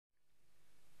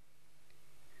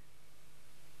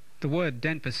The word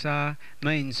Denpasar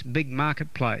means big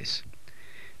marketplace,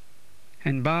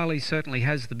 and Bali certainly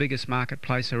has the biggest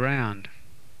marketplace around.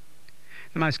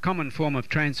 The most common form of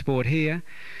transport here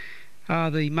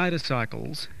are the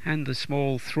motorcycles and the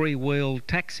small three-wheeled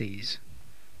taxis.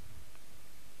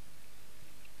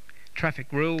 Traffic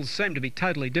rules seem to be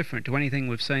totally different to anything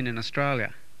we've seen in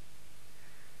Australia.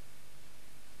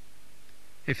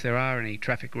 If there are any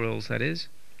traffic rules, that is.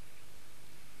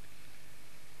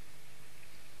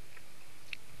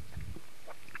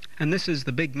 And this is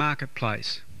the big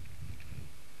marketplace.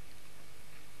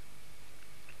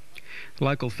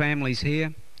 Local families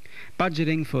here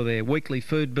budgeting for their weekly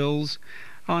food bills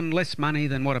on less money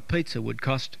than what a pizza would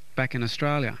cost back in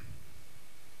Australia.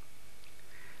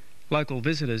 Local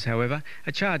visitors, however,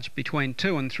 are charged between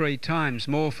 2 and 3 times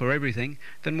more for everything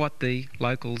than what the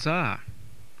locals are.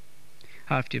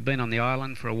 After you've been on the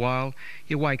island for a while,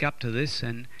 you wake up to this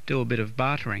and do a bit of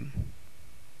bartering.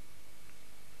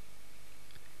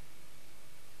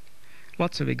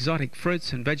 Lots of exotic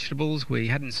fruits and vegetables we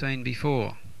hadn't seen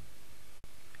before.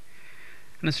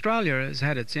 And Australia has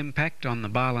had its impact on the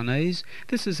Balinese.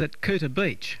 This is at Kuta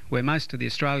Beach, where most of the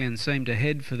Australians seem to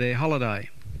head for their holiday.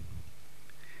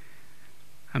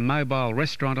 A mobile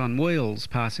restaurant on wheels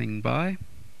passing by.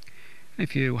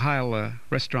 If you hail a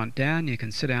restaurant down, you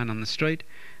can sit down on the street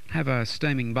and have a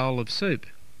steaming bowl of soup.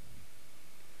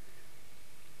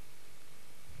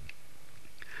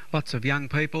 Lots of young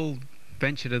people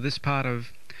venture to this part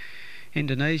of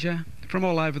Indonesia from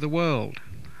all over the world.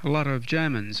 A lot of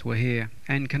Germans were here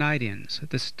and Canadians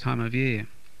at this time of year.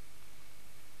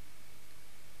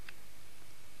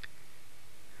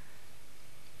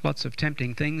 Lots of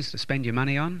tempting things to spend your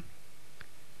money on.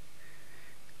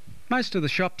 Most of the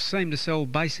shops seem to sell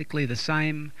basically the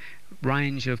same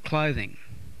range of clothing.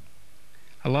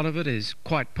 A lot of it is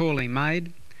quite poorly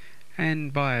made,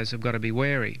 and buyers have got to be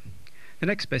wary. The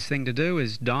next best thing to do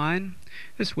is dine.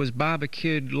 This was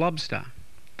barbecued lobster,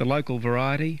 the local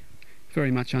variety, very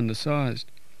much undersized.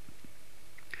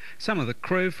 Some of the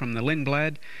crew from the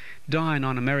Lindblad dine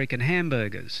on American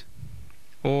hamburgers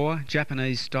or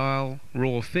Japanese-style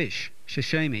raw fish,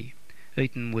 sashimi,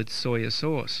 eaten with soya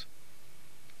sauce.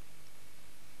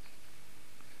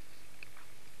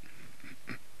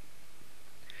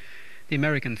 The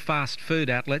American fast food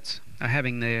outlets are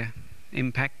having their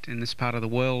impact in this part of the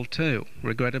world too,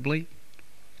 regrettably.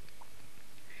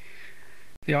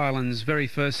 The island's very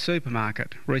first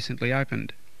supermarket recently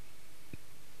opened.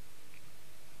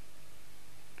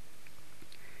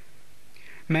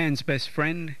 Man's best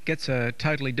friend gets a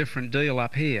totally different deal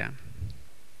up here.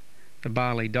 The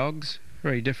Bali dogs,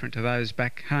 very different to those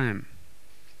back home.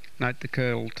 Note the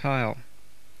curled tail.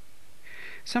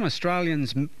 Some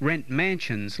Australians rent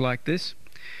mansions like this.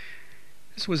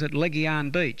 This was at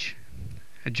Legian Beach,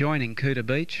 adjoining Kuta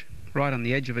Beach, right on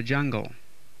the edge of a jungle.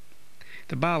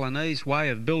 The Balinese way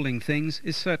of building things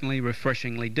is certainly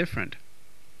refreshingly different.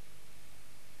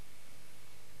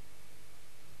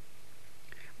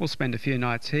 We'll spend a few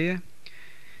nights here,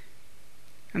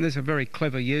 and there's a very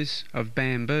clever use of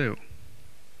bamboo.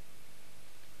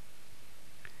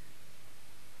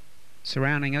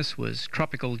 Surrounding us was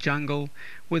tropical jungle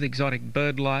with exotic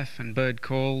bird life and bird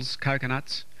calls,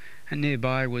 coconuts, and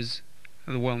nearby was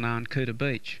the well-known Kuta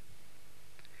Beach.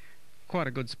 Quite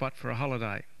a good spot for a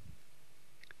holiday.